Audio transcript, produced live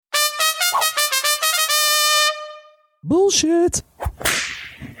Bullshit.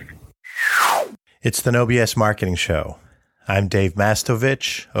 It's the No BS Marketing Show. I'm Dave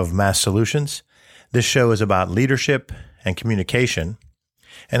Mastovich of Mass Solutions. This show is about leadership and communication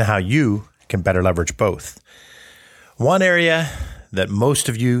and how you can better leverage both. One area that most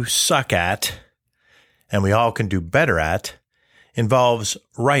of you suck at, and we all can do better at, involves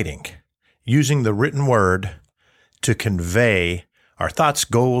writing, using the written word to convey our thoughts,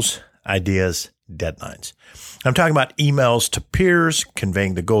 goals, ideas, deadlines. I'm talking about emails to peers,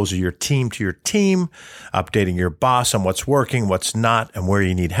 conveying the goals of your team to your team, updating your boss on what's working, what's not, and where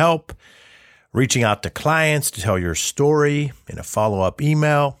you need help, reaching out to clients to tell your story in a follow-up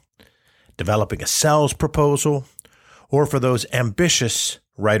email, developing a sales proposal, or for those ambitious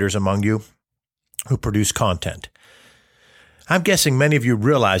writers among you who produce content. I'm guessing many of you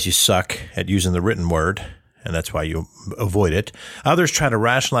realize you suck at using the written word, and that's why you avoid it. Others try to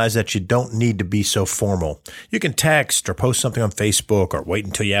rationalize that you don't need to be so formal. You can text or post something on Facebook or wait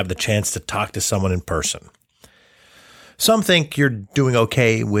until you have the chance to talk to someone in person. Some think you're doing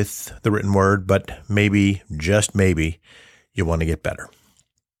okay with the written word, but maybe, just maybe, you want to get better.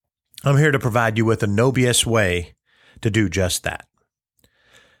 I'm here to provide you with a no BS way to do just that.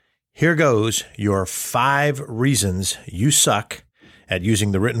 Here goes your 5 reasons you suck at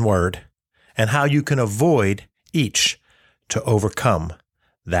using the written word and how you can avoid each to overcome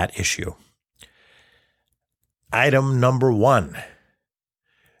that issue. Item number 1,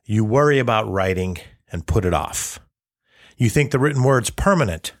 you worry about writing and put it off. You think the written word's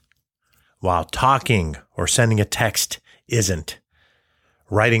permanent, while talking or sending a text isn't.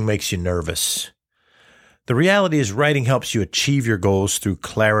 Writing makes you nervous. The reality is writing helps you achieve your goals through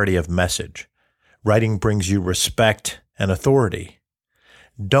clarity of message. Writing brings you respect and authority.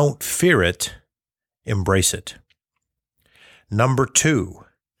 Don't fear it, embrace it. Number 2,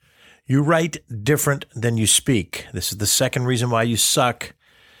 you write different than you speak. This is the second reason why you suck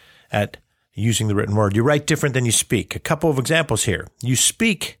at using the written word. You write different than you speak. A couple of examples here. You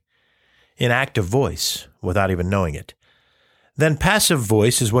speak in active voice without even knowing it. Then passive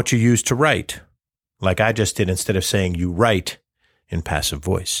voice is what you use to write, like I just did instead of saying you write in passive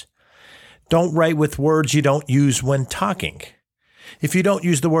voice. Don't write with words you don't use when talking. If you don't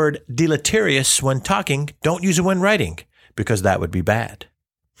use the word deleterious when talking, don't use it when writing, because that would be bad.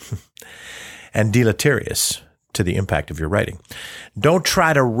 And deleterious to the impact of your writing. Don't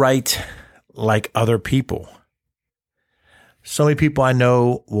try to write like other people. So many people I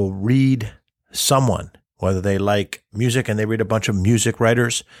know will read someone, whether they like music and they read a bunch of music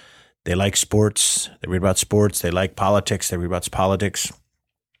writers, they like sports, they read about sports, they like politics, they read about politics,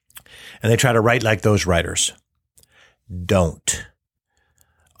 and they try to write like those writers. Don't.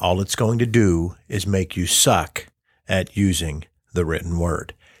 All it's going to do is make you suck at using the written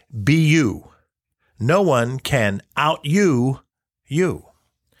word. Be you. No one can out you.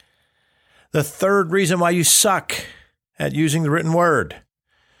 The third reason why you suck at using the written word,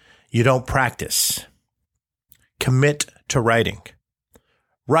 you don't practice. Commit to writing.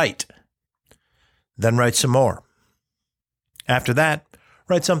 Write. Then write some more. After that,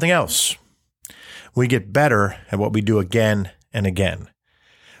 write something else. We get better at what we do again and again.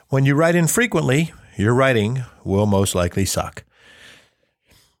 When you write infrequently, your writing will most likely suck.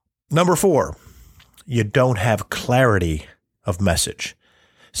 Number 4, you don't have clarity of message.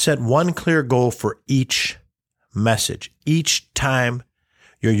 Set one clear goal for each message. Each time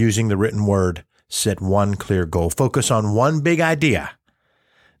you're using the written word, set one clear goal. Focus on one big idea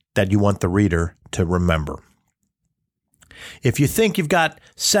that you want the reader to remember. If you think you've got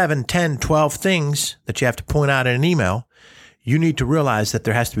 7, 10, 12 things that you have to point out in an email, you need to realize that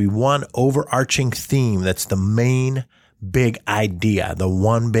there has to be one overarching theme that's the main big idea, the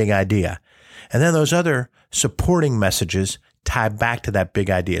one big idea. And then those other supporting messages tie back to that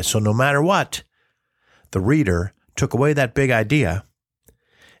big idea. So no matter what, the reader took away that big idea.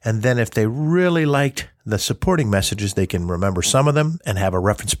 And then if they really liked the supporting messages, they can remember some of them and have a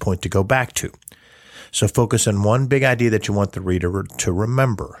reference point to go back to. So focus on one big idea that you want the reader to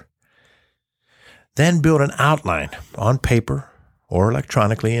remember. Then build an outline on paper or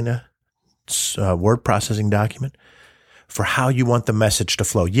electronically in a word processing document for how you want the message to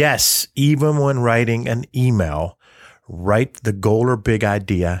flow. Yes, even when writing an email, write the goal or big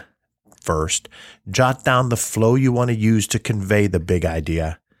idea first. Jot down the flow you want to use to convey the big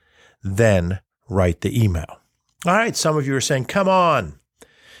idea. Then write the email. All right, some of you are saying, come on,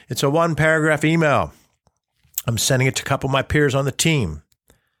 it's a 1-paragraph email. I'm sending it to a couple of my peers on the team.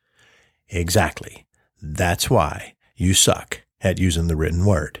 Exactly. That's why you suck at using the written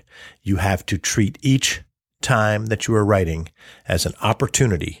word. You have to treat each time that you are writing as an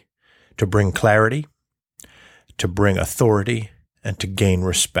opportunity to bring clarity, to bring authority and to gain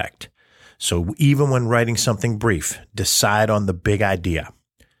respect. So even when writing something brief, decide on the big idea.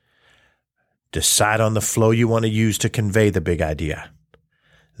 Decide on the flow you want to use to convey the big idea.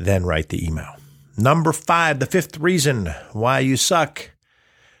 Then write the email. Number 5, the 5th reason why you suck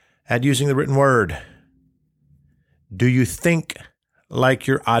at using the written word. Do you think like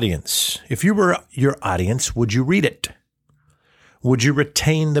your audience? If you were your audience, would you read it? Would you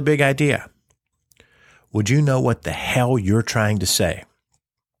retain the big idea? Would you know what the hell you're trying to say?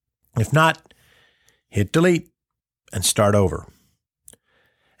 If not, hit delete and start over.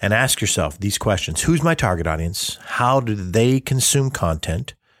 And ask yourself these questions. Who's my target audience? How do they consume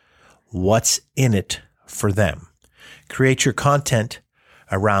content? What's in it for them? Create your content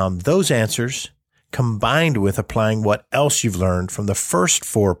around those answers, combined with applying what else you've learned from the first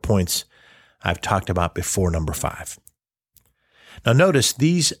 4 points I've talked about before number 5. Now notice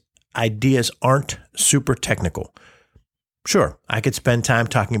these ideas aren't super technical. Sure, I could spend time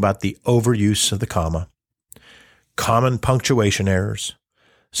talking about the overuse of the comma, common punctuation errors,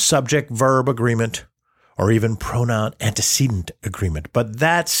 subject-verb agreement, or even pronoun antecedent agreement. But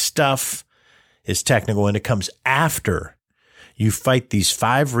that stuff is technical, and it comes after you fight these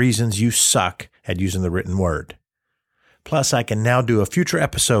 5 reasons you suck at using the written word. Plus, I can now do a future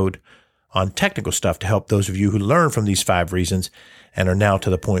episode on technical stuff to help those of you who learn from these 5 reasons and are now to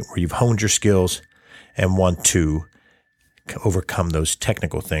the point where you've honed your skills and want to overcome those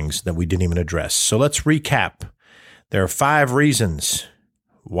technical things that we didn't even address. So let's recap. There are 5 reasons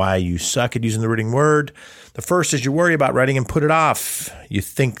why you suck at using the written word. The first is you worry about writing and put it off. You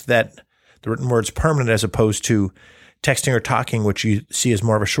think that the written word's permanent as opposed to texting or talking, which you see as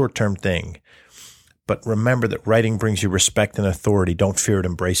more of a short-term thing. But remember that writing brings you respect and authority. Don't fear it,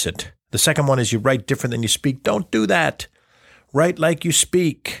 embrace it. The second one is you write different than you speak. Don't do that. Write like you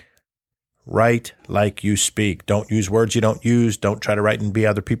speak. Write like you speak. Don't use words you don't use. Don't try to write and be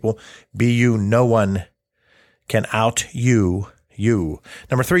other people. Be you. No one can out you.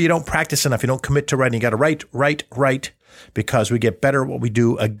 Number 3, you don't practice enough. You don't commit to writing. You got to write, because we get better at what we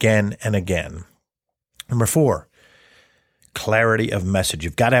do again and again. Number 4, clarity of message.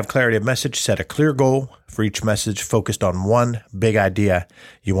 You've got to have clarity of message. Set a clear goal for each message focused on one big idea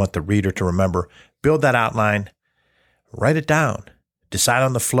you want the reader to remember. Build that outline. Write it down. Decide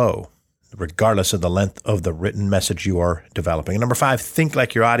on the flow, regardless of the length of the written message you are developing. And number 5, think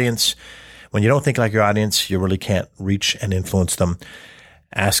like your audience. When you don't think like your audience, you really can't reach and influence them.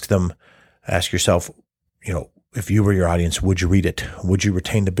 Ask yourself, if you were your audience, would you read it? Would you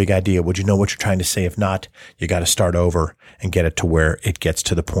retain the big idea? Would you know what you're trying to say? If not, you got to start over and get it to where it gets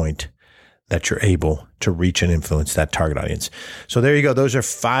to the point that you're able to reach and influence that target audience. So there you go. Those are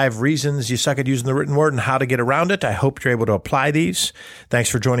 5 reasons you suck at using the written word and how to get around it. I hope you're able to apply these. Thanks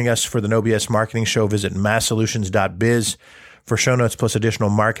for joining us for the No BS Marketing Show. Visit masssolutions.biz for show notes plus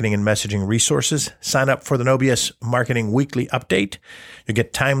additional marketing and messaging resources. Sign up for the No BS Marketing Weekly Update. You'll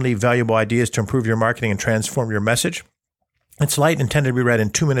get timely, valuable ideas to improve your marketing and transform your message. It's light and intended to be read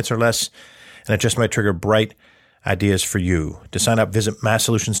in 2 minutes or less, and it just might trigger bright ideas for you. To sign up, visit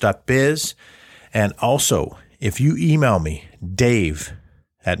masssolutions.biz. And also, if you email me,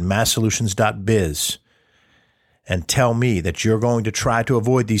 dave@masssolutions.biz, and tell me that you're going to try to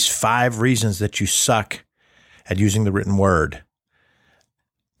avoid these 5 reasons that you suck at using the written word,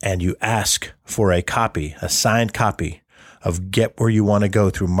 and you ask for a signed copy of Get Where You Want to Go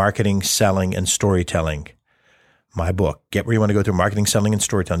Through Marketing, Selling, and Storytelling, my book, Get Where You Want to Go Through Marketing, Selling, and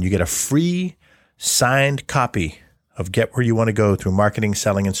Storytelling, you get a free signed copy of Get Where You Want to Go Through Marketing,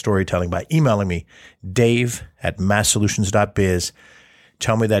 Selling, and Storytelling by emailing me, dave@masssolutions.biz.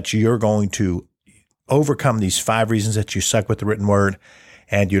 Tell me that you're going to overcome these 5 reasons that you suck with the written word,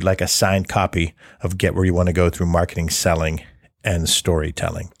 and you'd like a signed copy of Get Where You Want to Go Through Marketing, Selling, and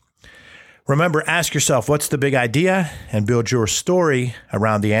Storytelling. Remember, ask yourself, what's the big idea? And build your story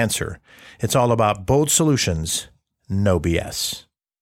around the answer. It's all about bold solutions, no BS.